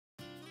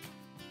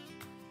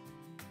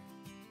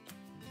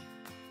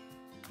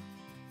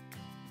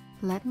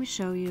Let me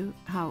show you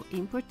how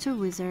Import to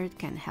Wizard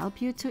can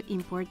help you to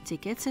import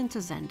tickets into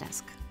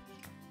Zendesk.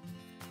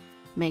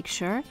 Make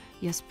sure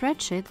your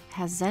spreadsheet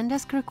has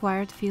Zendesk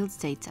required fields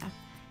data,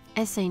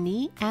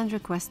 assignee and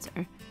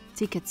requester,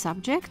 ticket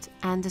subject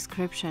and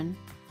description.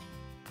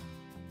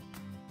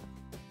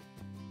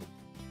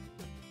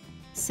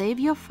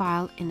 Save your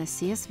file in a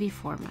CSV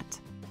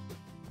format.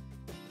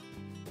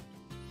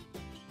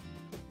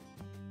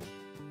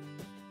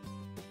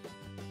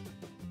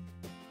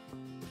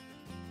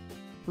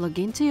 Log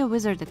into your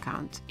Wizard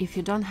account. If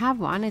you don't have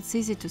one, it's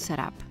easy to set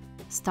up.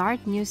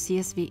 Start new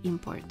CSV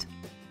import.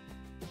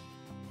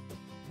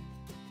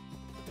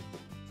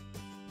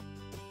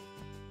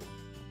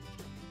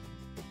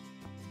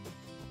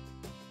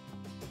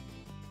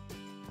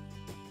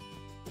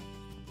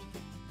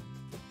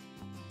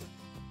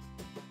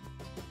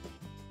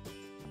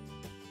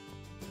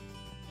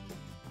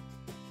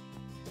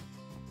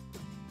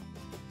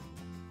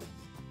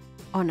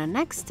 On the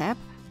next step,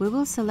 we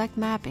will select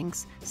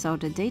mappings, so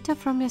the data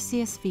from your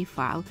CSV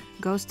file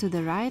goes to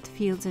the right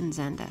fields in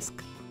Zendesk.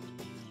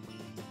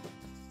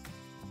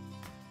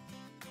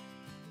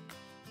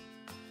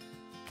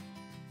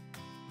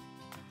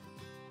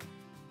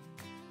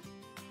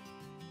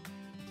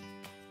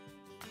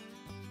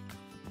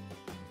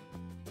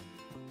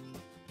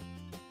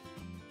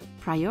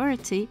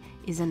 Priority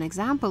is an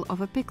example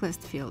of a pick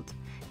list field.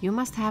 You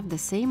must have the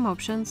same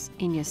options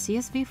in your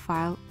CSV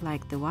file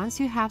like the ones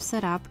you have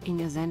set up in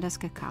your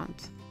Zendesk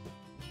account.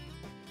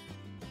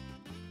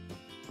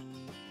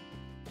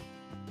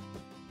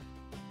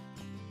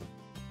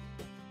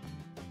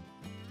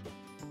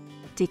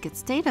 Ticket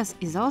status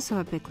is also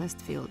a pick list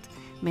field.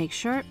 Make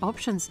sure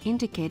options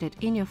indicated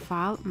in your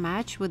file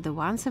match with the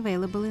ones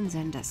available in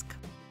Zendesk.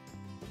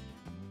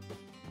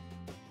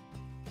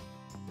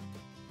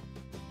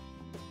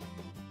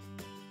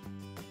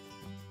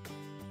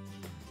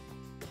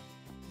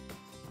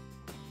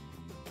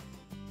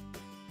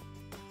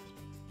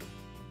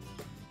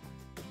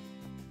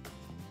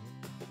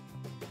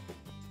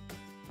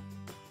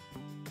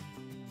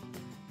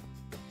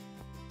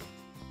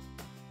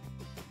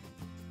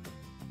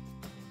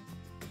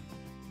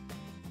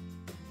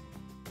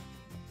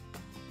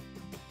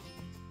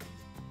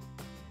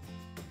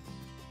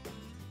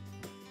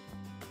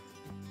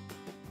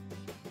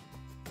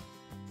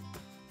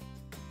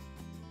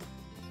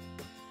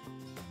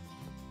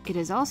 It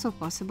is also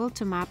possible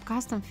to map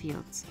custom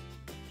fields.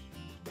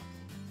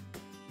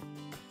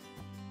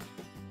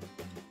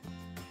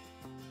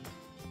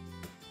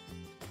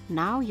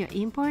 Now your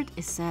import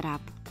is set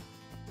up.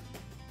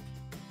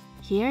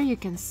 Here you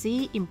can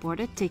see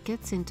imported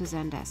tickets into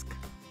Zendesk.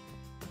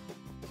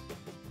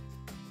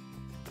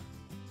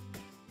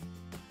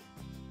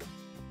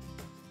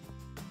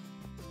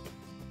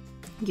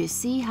 You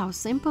see how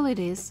simple it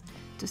is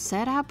to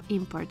set up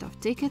import of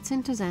tickets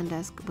into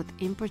Zendesk with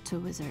Import to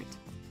Wizard.